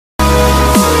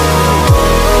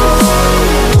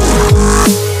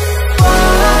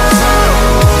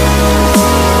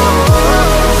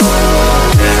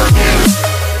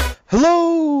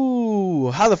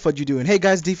How the fudge you doing? Hey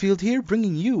guys, Dfield here,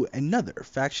 bringing you another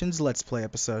Factions Let's Play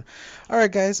episode.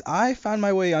 Alright guys, I found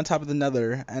my way on top of the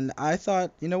nether, and I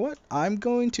thought, you know what? I'm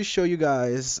going to show you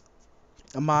guys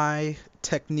my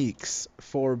techniques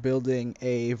for building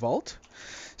a vault.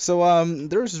 So,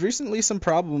 there's recently some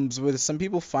problems with some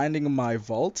people finding my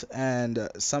vault, and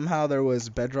somehow there was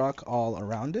bedrock all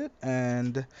around it,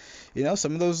 and, you know,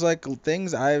 some of those, like,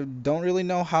 things, I don't really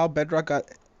know how bedrock got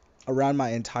around my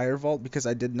entire vault because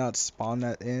I did not spawn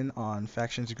that in on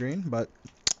Factions Green, but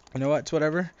you know what, it's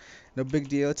whatever. No big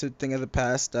deal, it's a thing of the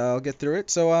past. I'll get through it.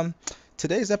 So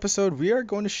today's episode we are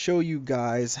going to show you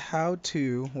guys how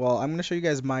to, well, I'm going to show you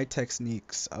guys my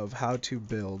techniques of how to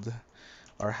build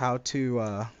or how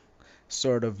to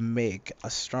sort of make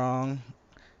a strong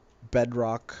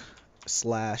bedrock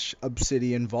slash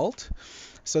obsidian vault.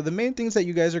 So the main things that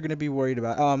you guys are going to be worried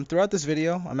about throughout this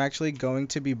video, I'm actually going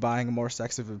to be buying more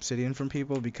stacks of obsidian from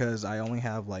people because I only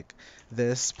have like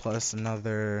this plus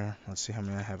another, let's see how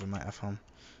many I have in my F home.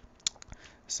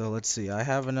 So let's see, I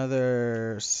have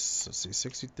another, let's see,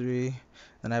 63,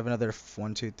 then I have another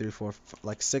 1 2 3 4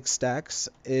 like 6 stacks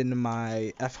in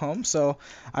my F home. So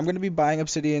I'm going to be buying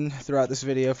obsidian throughout this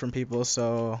video from people,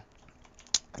 so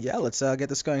yeah, let's get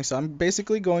this going. So I'm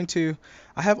basically going to,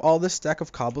 I have all this stack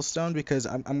of cobblestone because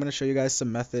I'm going to show you guys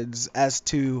some methods as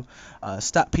to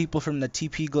stop people from the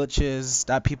TP glitches,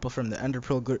 stop people from the ender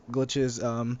pearl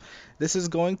glitches. This is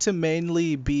going to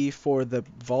mainly be for the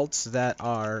vaults that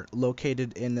are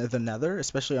located in the nether,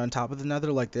 especially on top of the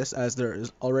nether like this, as there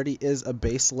already is a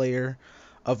base layer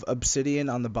of obsidian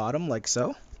on the bottom like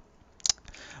so.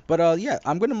 But yeah,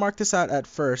 I'm gonna mark this out at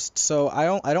first. So I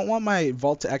don't want my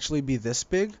vault to actually be this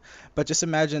big, but just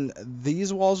imagine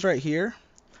these walls right here,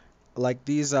 like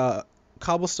these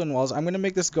cobblestone walls. I'm gonna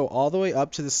make this go all the way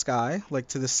up to the sky, like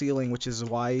to the ceiling, which is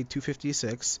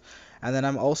Y256, and then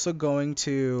I'm also going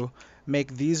to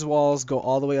make these walls go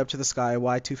all the way up to the sky,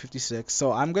 Y256.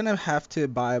 So I'm gonna have to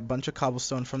buy a bunch of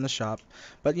cobblestone from the shop,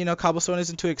 but you know, cobblestone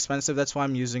isn't too expensive, that's why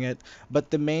I'm using it. But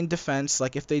the main defense,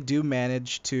 like if they do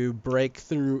manage to break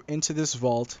through into this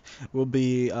vault, will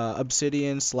be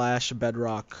obsidian slash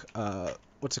bedrock,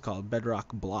 what's it called,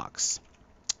 bedrock blocks.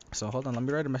 So hold on, let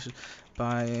me write a message.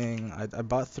 Buying, I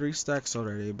bought 3 stacks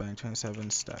already, buying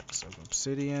 27 stacks of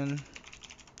obsidian,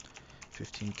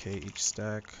 15k each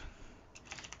stack.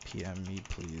 PM me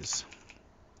please.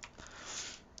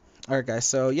 Alright guys,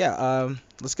 so yeah,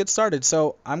 let's get started.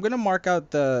 So I'm gonna mark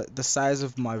out the size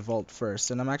of my vault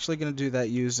first, and I'm actually gonna do that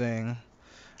using,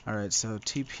 alright, so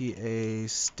TPA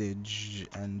stitch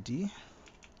ND.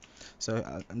 So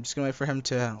I'm just gonna wait for him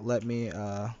to let me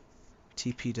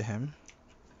TP to him.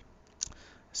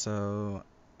 So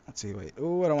let's see, wait,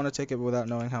 oh, I don't want to take it without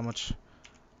knowing how much.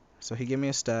 So he gave me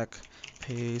a stack.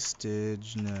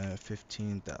 Pastage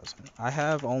 15,000. I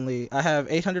have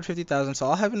 850,000, so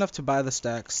I'll have enough to buy the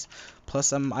stacks.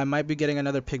 Plus, I might be getting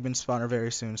another pigment spawner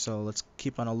very soon, so let's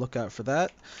keep on a lookout for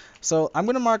that. So I'm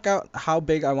gonna mark out how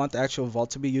big I want the actual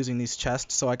vault to be using these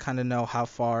chests, so I kind of know how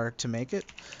far to make it.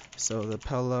 So the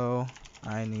pillow,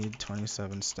 I need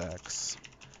 27 stacks.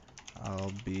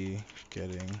 I'll be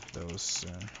getting those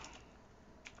soon.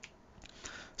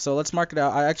 So let's mark it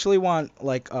out. I actually want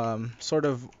like sort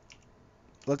of,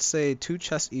 let's say 2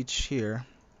 chests each here.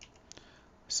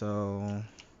 So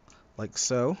like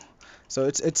so. So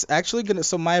it's actually gonna,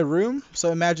 so my room,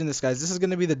 so imagine this guys, this is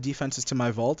gonna be the defenses to my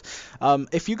vault.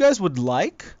 If you guys would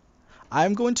like,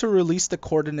 I'm going to release the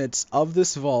coordinates of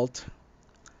this vault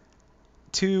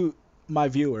to my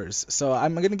viewers. So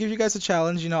I'm gonna give you guys a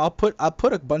challenge. You know, I'll put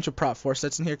a bunch of prop 4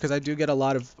 sets in here because I do get a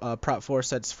lot of prop 4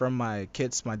 sets from my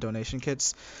kits, my donation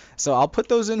kits. So I'll put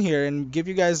those in here and give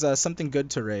you guys something good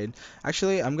to raid.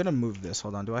 Actually, I'm gonna move this.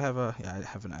 Hold on, do I have a, yeah, I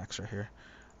have an axe right here.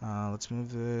 Let's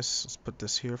move this. Let's put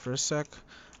this here for a sec.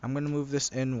 I'm gonna move this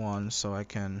in one so I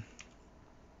can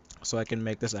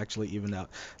make this actually even out.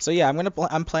 So yeah,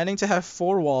 I'm planning to have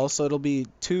 4 walls, so it'll be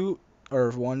 2 or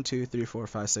 1 2 3 4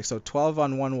 5 6, so 12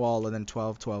 on one wall and then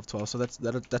 12 12 12. So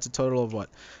that's a total of what,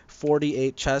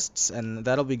 48 chests, and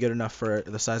that'll be good enough for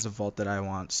the size of vault that I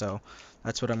want. So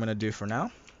that's what I'm gonna do for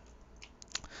now.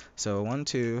 So 1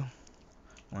 2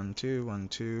 1 2 1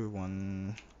 2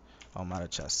 1. Oh, I'm out of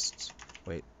chests.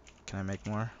 Wait, can I make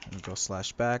more? Let me go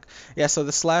 /back. Yeah, so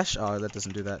the slash, oh, that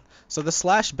doesn't do that. So the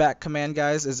 /back command,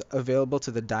 guys, is available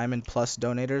to the Diamond Plus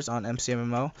donators on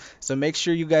MCMMO. So make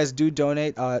sure you guys do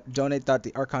donate,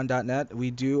 donate.thearchon.net.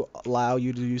 We do allow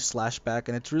you to use /back,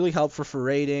 and it's really helpful for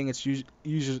raiding. It's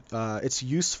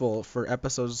useful for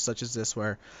episodes such as this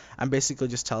where I'm basically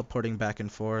just teleporting back and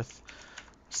forth.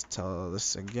 Let's tell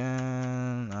this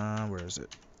again. Where is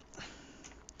it?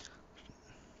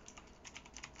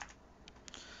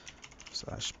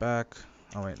 slash back.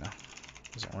 Oh wait, no,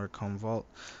 doesn't work. Home vault.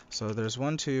 So there's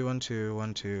 1 2 1 2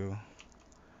 1 2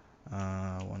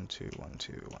 1 2 1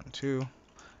 2 1 2,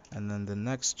 and then the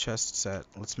next chest set.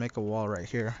 Let's make a wall right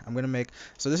here. I'm gonna make,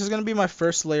 so this is gonna be my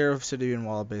first layer of obsidian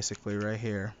wall, basically right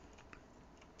here.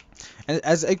 And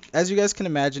as you guys can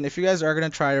imagine, if you guys are going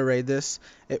to try to raid this,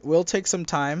 it will take some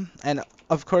time. And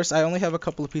of course, I only have a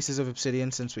couple of pieces of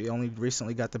obsidian since we only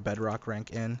recently got the bedrock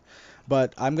rank in.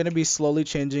 But I'm going to be slowly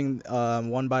changing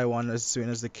one by one as soon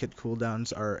as the kit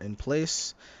cooldowns are in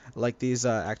place. Like these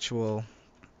actual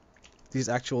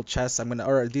chests,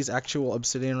 or these actual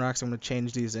obsidian rocks, I'm going to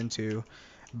change these into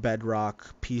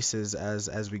bedrock pieces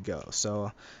as we go.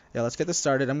 So yeah, let's get this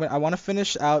started. I want to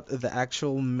finish out the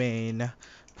actual main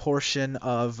portion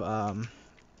of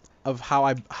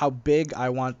how big I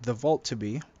want the vault to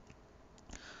be.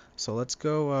 So let's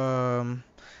go.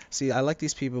 See, I like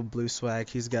these people. Blue swag.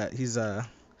 He's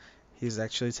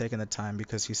actually taking the time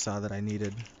because he saw that I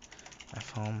needed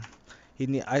home.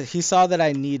 He saw that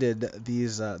I needed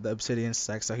these the obsidian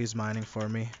stacks, so he's mining for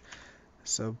me.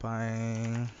 So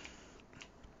buying.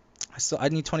 I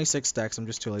need 26 stacks. I'm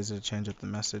just too lazy to change up the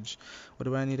message. What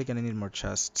do I need again? I need more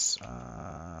chests.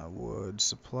 Wood,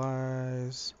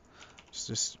 supplies.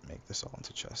 Just make this all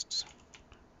into chests.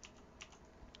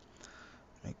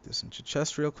 Make this into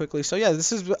chest real quickly. So yeah,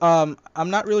 this is I'm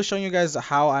not really showing you guys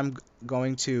how I'm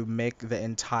going to make the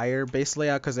entire base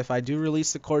layout, because if I do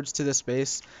release the cords to this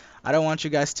base, I don't want you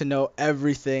guys to know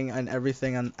everything,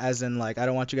 as in like I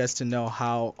don't want you guys to know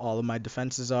how all of my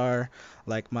defenses are.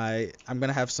 Like I'm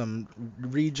gonna have some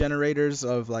regenerators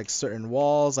of like certain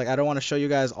walls. Like I don't want to show you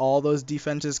guys all those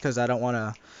defenses because I don't want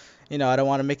to, I don't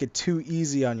want to make it too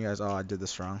easy on you guys. Oh, I did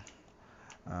this wrong.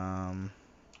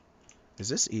 Is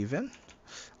this even?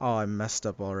 Oh, I messed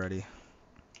up already.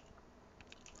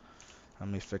 Let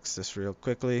me fix this real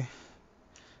quickly.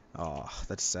 Oh,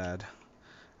 that's sad.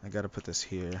 I gotta put this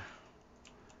here.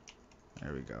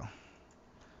 There we go.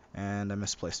 And I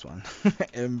misplaced one.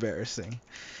 Embarrassing.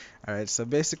 Alright, so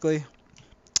basically,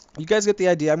 you guys get the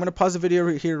idea. I'm going to pause the video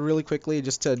here really quickly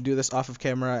just to do this off of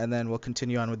camera, and then we'll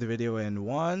continue on with the video in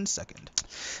 1 second.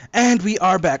 And we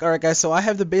are back. Alright guys, so I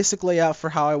have the basic layout for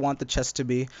how I want the chest to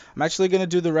be. I'm actually going to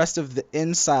do the rest of the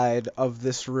inside of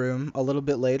this room a little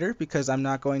bit later, because I'm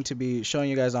not going to be showing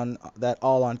you guys on that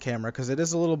all on camera, because it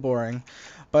is a little boring.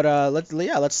 But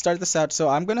let's start this out. So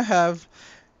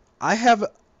I have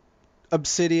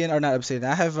obsidian, or not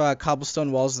obsidian, I have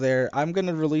cobblestone walls there. I'm going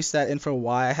to release that info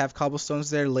why I have cobblestones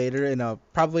there later in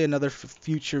probably another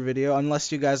future video,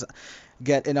 unless you guys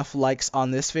get enough likes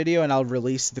on this video, and I'll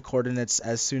release the coordinates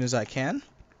as soon as I can.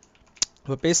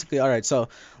 But basically, alright, so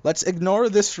let's ignore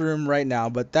this room right now,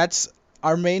 but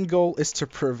our main goal is to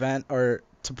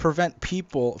prevent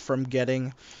people from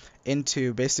getting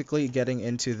into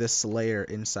this layer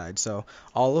inside. So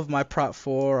all of my prot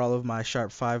 4, all of my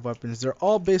sharp 5 weapons, they're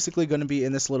all basically going to be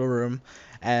in this little room.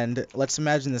 And let's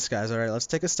imagine this, guys. Alright, let's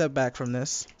take a step back from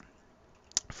this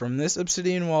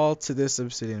obsidian wall to this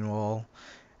obsidian wall,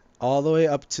 all the way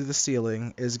up to the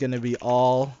ceiling is going to be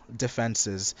all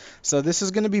defenses. So this is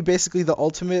going to be basically the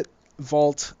ultimate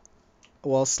vault.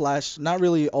 Well, not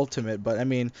really ultimate, but I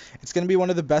mean, it's going to be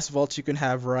one of the best vaults you can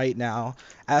have right now.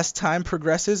 As time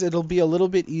progresses, it'll be a little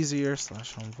bit easier,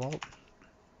 /home vault.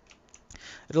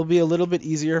 It'll be a little bit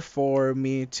easier for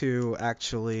me to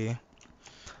actually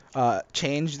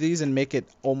change these and make it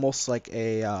almost like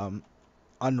a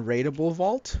unraidable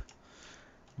vault.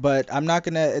 But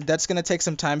that's gonna take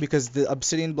some time, because the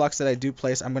obsidian blocks that I do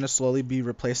place, I'm gonna slowly be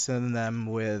replacing them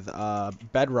with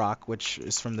bedrock, which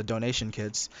is from the donation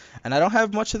kits. And I don't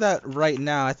have much of that right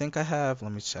now. I think I have,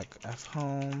 let me check,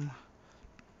 home.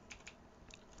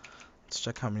 Let's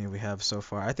check how many we have so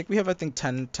far. I think we have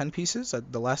 10 pieces.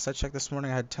 The last I checked this morning,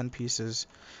 I had 10 pieces.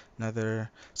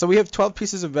 So we have 12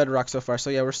 pieces of bedrock so far. So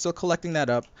yeah, we're still collecting that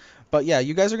up. But yeah,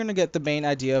 you guys are gonna get the main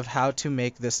idea of how to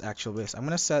make this actual base. I'm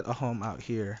gonna set a home out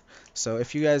here. So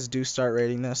if you guys do start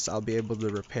raiding this, I'll be able to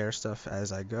repair stuff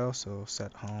as I go. So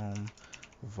set home,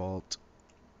 vault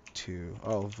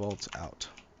vault out.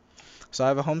 So I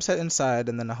have a home set inside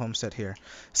and then a home set here.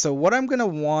 So what I'm gonna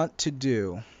want to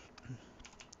do.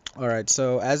 Alright,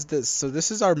 so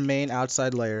this is our main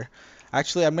outside layer.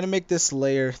 Actually, I'm gonna make this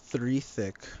layer 3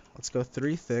 thick. Let's go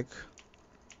 3 thick.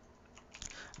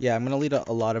 Yeah, I'm gonna need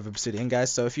a lot of obsidian, guys.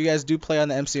 So if you guys do play on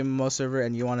the MCMMO server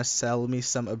and you want to sell me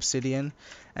some obsidian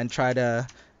and try to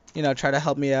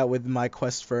help me out with my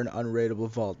quest for an unraidable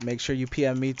vault, make sure you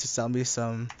PM me to sell me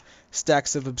some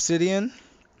stacks of obsidian.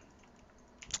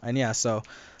 And yeah, so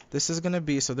this is gonna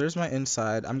be, so there's my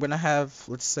inside. I'm gonna have,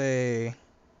 let's say,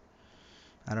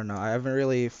 I don't know. I haven't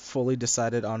really fully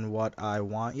decided on what I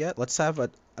want yet.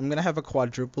 I'm gonna have a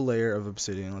quadruple layer of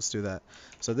obsidian. Let's do that.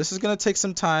 So this is gonna take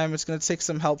some time. It's gonna take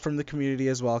some help from the community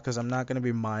as well, because I'm not gonna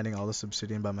be mining all this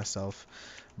obsidian by myself.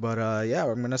 But yeah,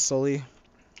 I'm gonna slowly.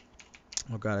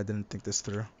 Oh god, I didn't think this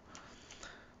through.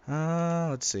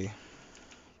 Let's see.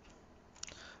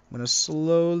 I'm gonna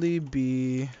slowly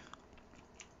be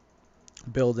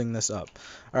building this up.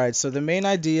 Alright, so the main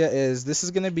idea is this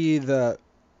is gonna be the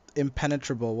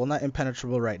impenetrable, well, not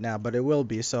impenetrable right now, but it will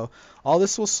be. So all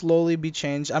this will slowly be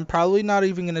changed. I'm probably not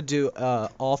even gonna do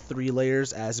all 3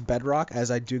 layers as bedrock,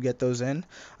 as I do get those in.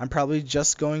 I'm probably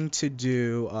just going to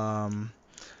do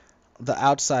the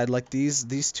outside, like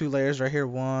these 2 layers right here,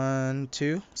 1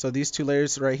 2. So these 2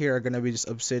 layers right here are gonna be just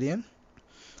obsidian,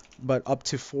 but up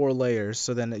to 4 layers.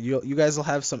 So then you guys will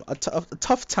have a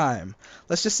tough time.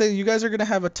 Let's just say you guys are gonna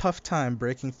have a tough time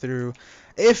breaking through,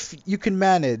 if you can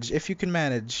manage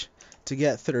to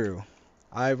get through.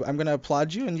 I'm gonna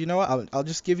applaud you, and you know what? I'll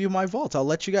just give you my vault. I'll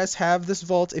let you guys have this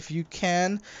vault if you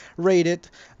can raid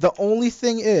it. The only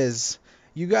thing is,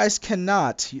 you guys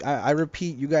cannot, I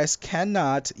repeat, you guys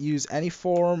cannot use any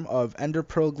form of ender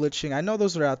pearl glitching. I know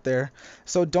those are out there,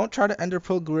 so don't try to ender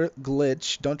pearl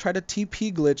glitch. Don't try to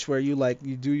TP glitch where you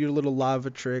do your little lava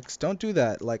tricks. Don't do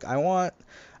that. Like, I want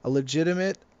a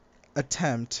legitimate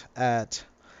attempt at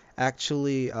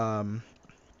actually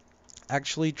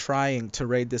trying to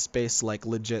raid this base, like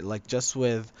legit, like just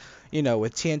with, you know,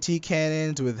 with TNT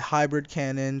cannons, with hybrid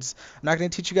cannons. I'm not going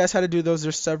to teach you guys how to do those.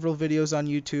 There's several videos on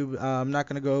YouTube. I'm not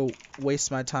going to go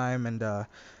waste my time and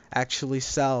actually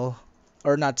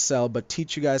but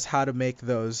teach you guys how to make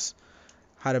those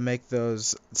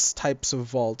types of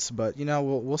vaults. But you know,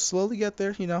 we'll slowly get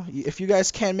there. You know, if you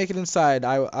guys can't make it inside,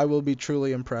 I will be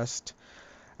truly impressed.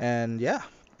 And yeah,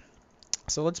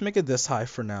 so let's make it this high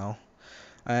for now.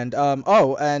 And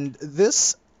and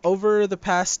this, over the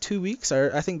past 2 weeks,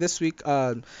 or I think this week,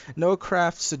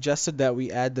 NoCraft suggested that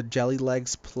we add the Jelly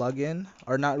Legs plugin,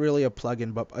 or not really a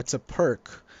plugin, but it's a perk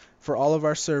for all of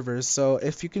our servers. So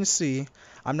if you can see,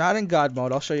 I'm not in God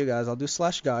mode. I'll show you guys. I'll do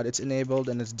 /God. It's enabled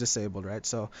and it's disabled, right?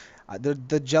 So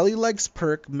the Jelly Legs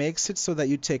perk makes it so that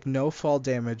you take no fall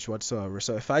damage whatsoever.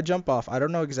 So if I jump off, I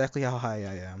don't know exactly how high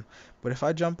I am, but if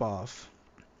I jump off,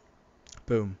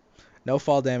 boom. No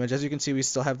fall damage. As you can see, we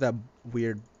still have that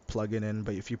weird plugin in,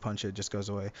 but if you punch it, it just goes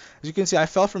away. As you can see, I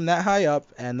fell from that high up,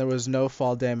 and there was no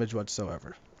fall damage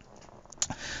whatsoever.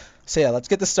 So yeah, let's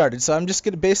get this started. So I'm just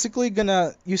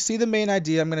you see the main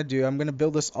idea I'm gonna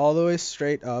build this all the way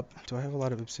straight up. Do I have a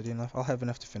lot of obsidian left? I'll have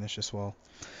enough to finish this wall.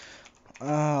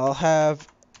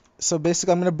 So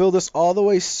basically, I'm going to build this all the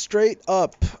way straight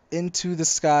up into the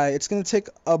sky. It's going to take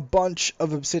a bunch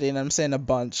of obsidian. I'm saying a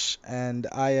bunch, and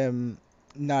I am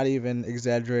not even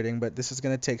exaggerating, but this is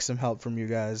going to take some help from you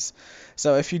guys.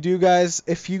 So if you guys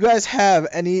have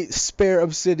any spare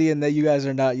obsidian that you guys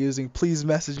are not using, please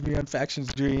message me on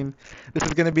Factions Green. This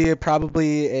is going to be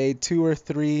probably a 2 or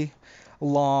 3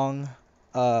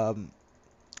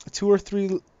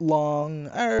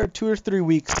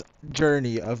 weeks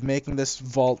journey of making this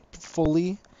vault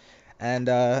fully. And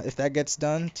if that gets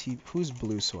done, who's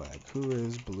Blue Swag? Who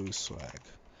is Blue Swag?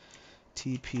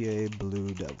 TPA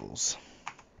Blue Devils.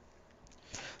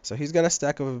 So he's got a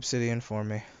stack of obsidian for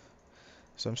me.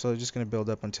 So I'm slowly just going to build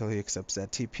up until he accepts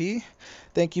that TP.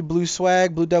 Thank you, Blue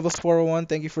Swag, Blue Devils 401.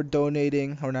 Thank you for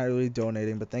donating, or not really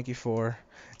donating, but thank you for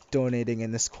donating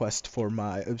in this quest for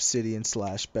my obsidian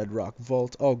 / bedrock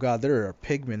vault. Oh god, there are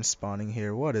pigmen spawning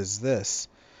here. What is this?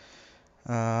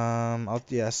 So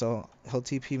he'll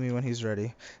TP me when he's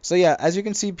ready. So yeah, as you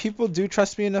can see, people do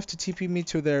trust me enough to TP me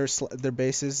to their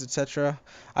bases, etc.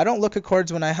 I don't look at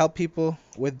cords when I help people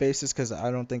with bases because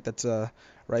I don't think that's a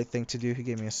right thing to do. He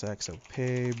gave me a sec, so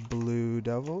pay Blue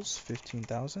Devils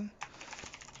 15,000.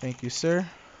 Thank you, sir.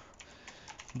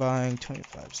 Buying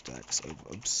 25 stacks of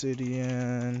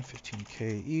obsidian,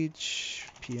 15k each.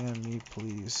 PM me,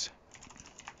 please.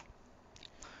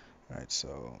 Alright,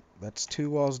 so that's 2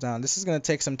 walls down. This is going to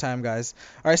take some time, guys.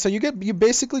 Alright, so you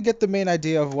basically get the main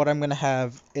idea of what I'm going to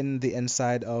have in the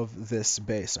inside of this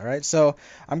base. Alright, so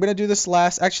I'm going to do this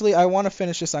last. Actually, I want to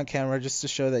finish this on camera just to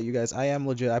show that you guys, I am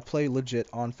legit. I play legit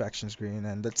on Factions Green,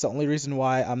 and that's the only reason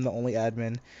why I'm the only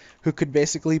admin who could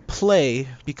basically play,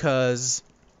 because,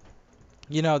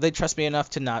 you know, they trust me enough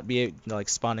to not be, like,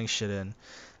 spawning shit in.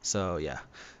 So, yeah.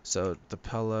 So, the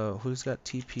Pello, who's got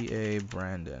TPA?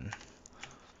 Brandon.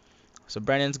 So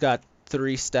Brandon's got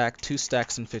 2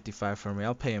 stacks and 55 for me.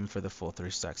 I'll pay him for the full 3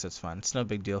 stacks. That's fine. It's no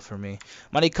big deal for me.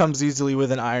 Money comes easily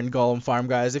with an iron golem farm,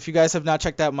 guys. If you guys have not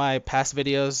checked out my past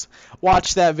videos,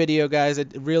 watch that video, guys.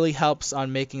 It really helps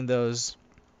on making those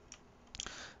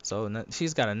So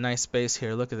he's got a nice base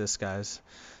here. Look at this, guys.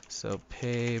 So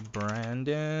pay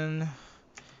Brandon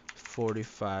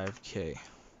 45K.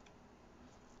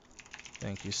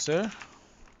 Thank you, sir.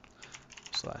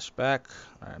 Slash back.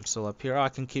 Alright, I'm still up here. Oh, I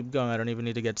can keep going. I don't even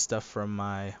need to get stuff from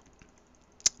my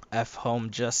F home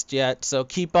just yet. So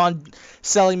keep on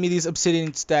selling me these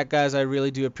obsidian stack, guys. I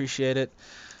really do appreciate it.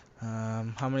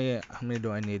 How many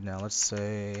do I need now? Let's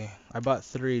say I bought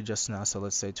 3 just now, so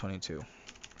let's say 22.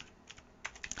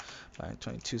 Alright,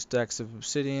 22 stacks of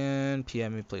obsidian.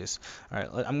 PM me, please. Alright,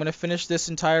 I'm gonna finish this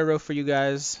entire row for you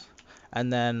guys,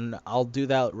 and then I'll do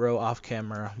that row off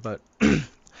camera. But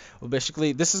well,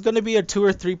 basically, this is gonna be a 2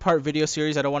 or 3 part video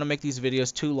series. I don't want to make these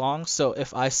videos too long, so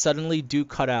if I suddenly do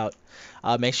cut out,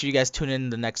 make sure you guys tune in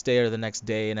the next day or the next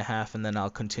day and a half, and then I'll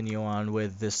continue on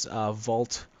with this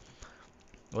vault.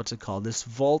 What's it called? This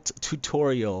vault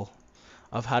tutorial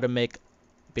of how to make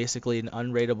basically an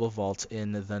unraidable vault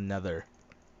in the Nether.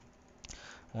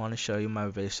 I want to show you my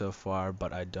base so far,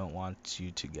 but I don't want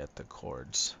you to get the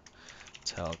cords.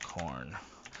 Tell corn.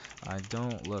 I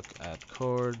don't look at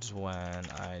cords when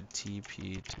I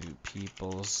TP to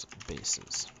people's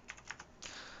bases.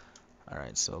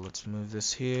 Alright, so let's move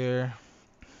this here.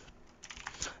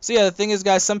 So yeah, the thing is,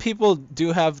 guys, some people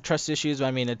do have trust issues.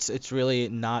 I mean, it's really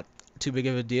not too big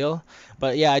of a deal,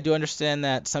 but yeah, I do understand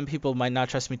that some people might not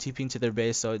trust me TPing to their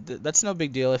base, so that's no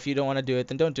big deal. If you don't want to do it,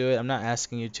 then don't do it. I'm not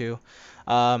asking you to.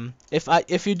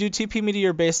 If you do TP me to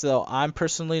your base, though, I'm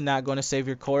personally not going to save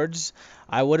your cords.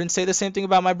 I wouldn't say the same thing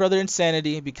about my brother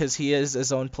Insanity, because he is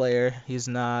his own player. He's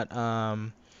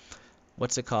not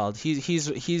what's it called?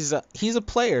 He's a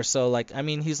player, so like, I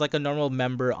mean, he's like a normal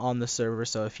member on the server.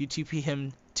 So if you TP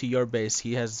him to your base,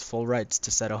 he has full rights to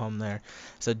set a home there.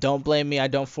 So don't blame me. I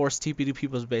don't force TP to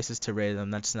people's bases to raid them.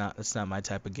 That's not my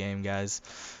type of game, guys.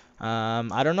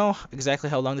 I don't know exactly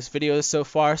how long this video is so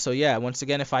far. So yeah, once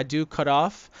again, if I do cut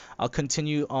off, I'll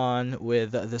continue on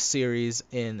with the series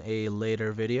in a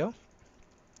later video.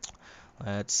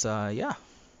 Let's yeah.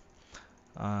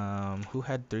 Who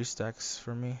had 3 stacks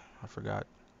for me? I forgot.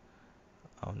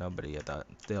 Oh, nobody. I thought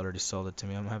they already sold it to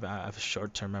me. I have a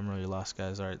short-term memory loss,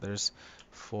 guys. All right, there's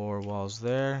 4 walls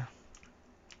there.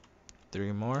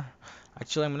 3 more.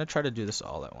 Actually, I'm gonna try to do this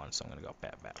all at once. I'm gonna go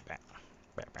bam, bam, bam,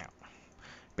 bam, bam,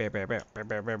 bam, bam, bam, bam,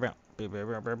 bam,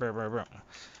 bam, bam, bam,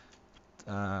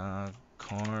 bam.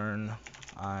 Corn.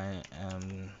 I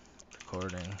am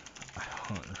recording. I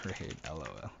won't raid.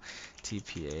 LOL.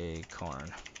 TPA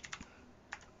corn.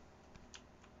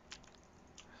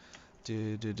 So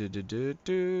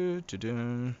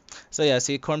yeah,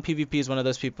 see, corn PvP is one of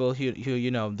those people who you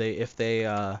know, if they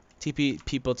TP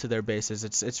people to their bases,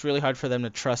 it's really hard for them to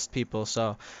trust people.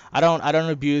 So I don't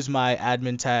abuse my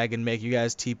admin tag and make you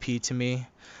guys TP to me.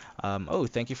 Oh,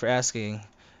 thank you for asking.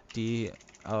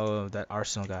 Oh, that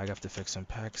Arsenal guy, I have to fix him.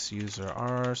 Packs user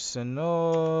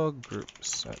Arsenal group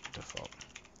set default.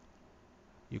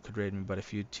 You could raid me, but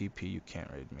if you TP, you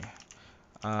can't raid me.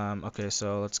 Okay,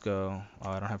 so let's go.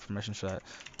 Oh, I don't have permission for that.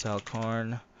 Tell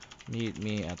corn, meet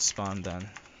me at spawn then.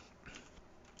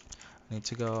 I need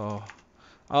to go.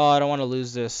 Oh, I don't want to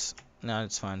lose this. No,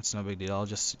 it's fine. It's no big deal. I'll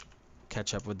just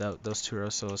catch up with those 2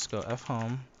 rows. So let's go F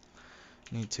home.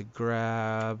 Need to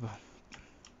grab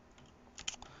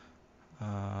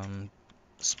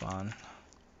spawn.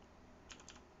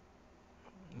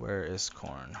 Where is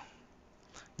corn?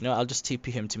 You know, I'll just TP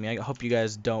him to me. I hope you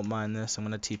guys don't mind this. I'm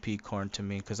going to TP corn to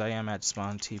me because I am at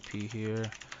spawn. TP here.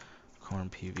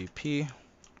 Corn PvP.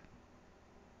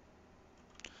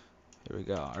 Here we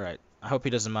go. Alright. I hope he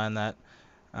doesn't mind that.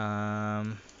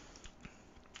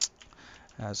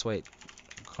 Let's wait.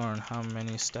 Corn, how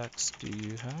many stacks do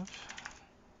you have?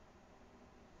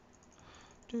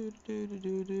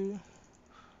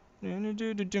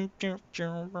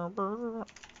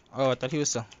 Oh, I thought he was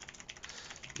still.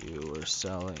 You were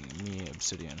selling me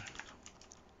obsidian.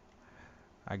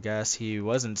 I guess he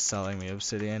wasn't selling me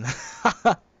obsidian.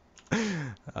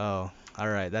 Oh,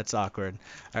 alright, that's awkward.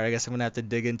 Alright, I guess I'm gonna have to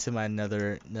dig into my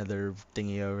nether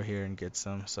thingy over here and get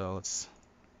some. So let's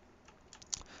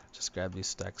just grab these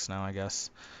stacks now, I guess.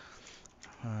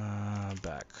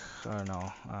 Back. Oh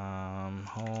no.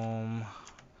 Home.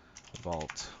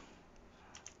 Vault.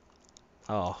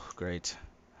 Oh, great.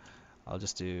 I'll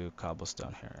just do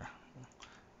cobblestone here.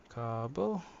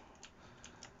 Cobble.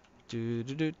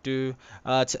 To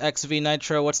XV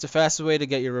Nitro, what's the fastest way to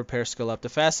get your repair skill up? The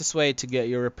fastest way to get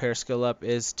your repair skill up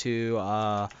is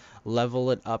to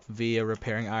level it up via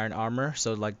repairing iron armor.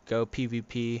 So like go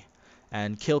PvP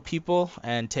and kill people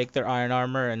and take their iron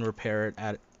armor and repair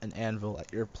it an anvil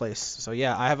at your place. So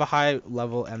yeah, I have a high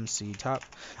level MC top.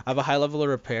 I have a high level of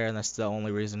repair, and that's the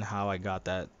only reason how I got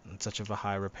that such of a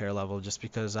high repair level, just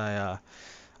because I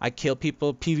kill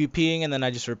people PvPing and then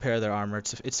I just repair their armor.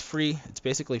 It's free. It's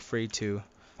basically free to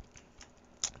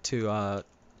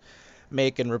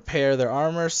make and repair their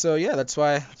armor. So yeah, that's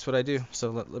what I do.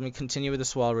 So let me continue with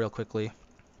this wall real quickly.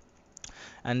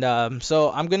 And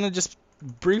so I'm gonna just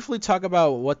briefly talk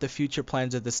about what the future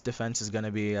plans of this defense is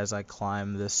gonna be as I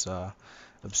climb this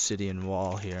obsidian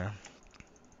wall here.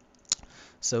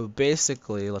 So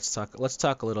basically, let's talk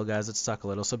a little, guys. Let's talk a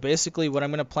little. So basically, what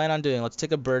I'm gonna plan on doing, let's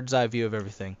take a bird's eye view of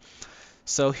everything.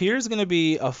 So here's going to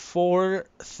be a 4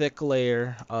 thick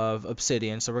layer of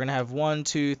obsidian. So we're going to have 1,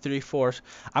 2, 3, 4.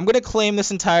 I'm going to claim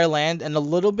this entire land and a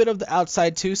little bit of the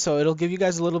outside too. So it'll give you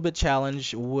guys a little bit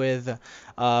challenge with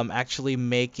actually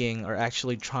making or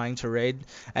actually trying to raid.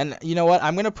 And you know what?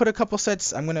 I'm going to put a couple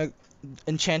sets. I'm going to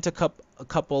enchant a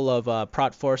couple of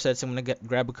prot 4 sets. I'm going to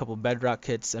grab a couple bedrock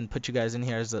kits and put you guys in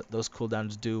here as those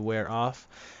cooldowns do wear off.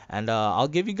 And I'll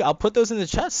put those in the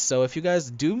chest. So if you guys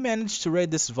do manage to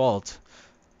raid this vault,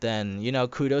 then you know,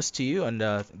 kudos to you and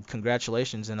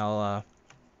congratulations, and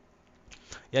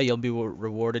yeah, you'll be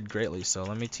rewarded greatly. So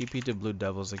let me TP to Blue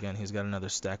Devils again. He's got another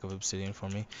stack of obsidian for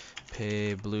me.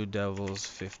 Pay Blue Devils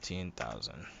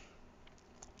 15,000.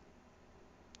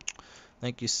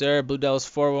 Thank you, sir. Blue Devils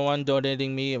 411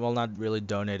 donating me, well, not really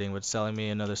donating, but selling me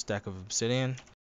another stack of obsidian.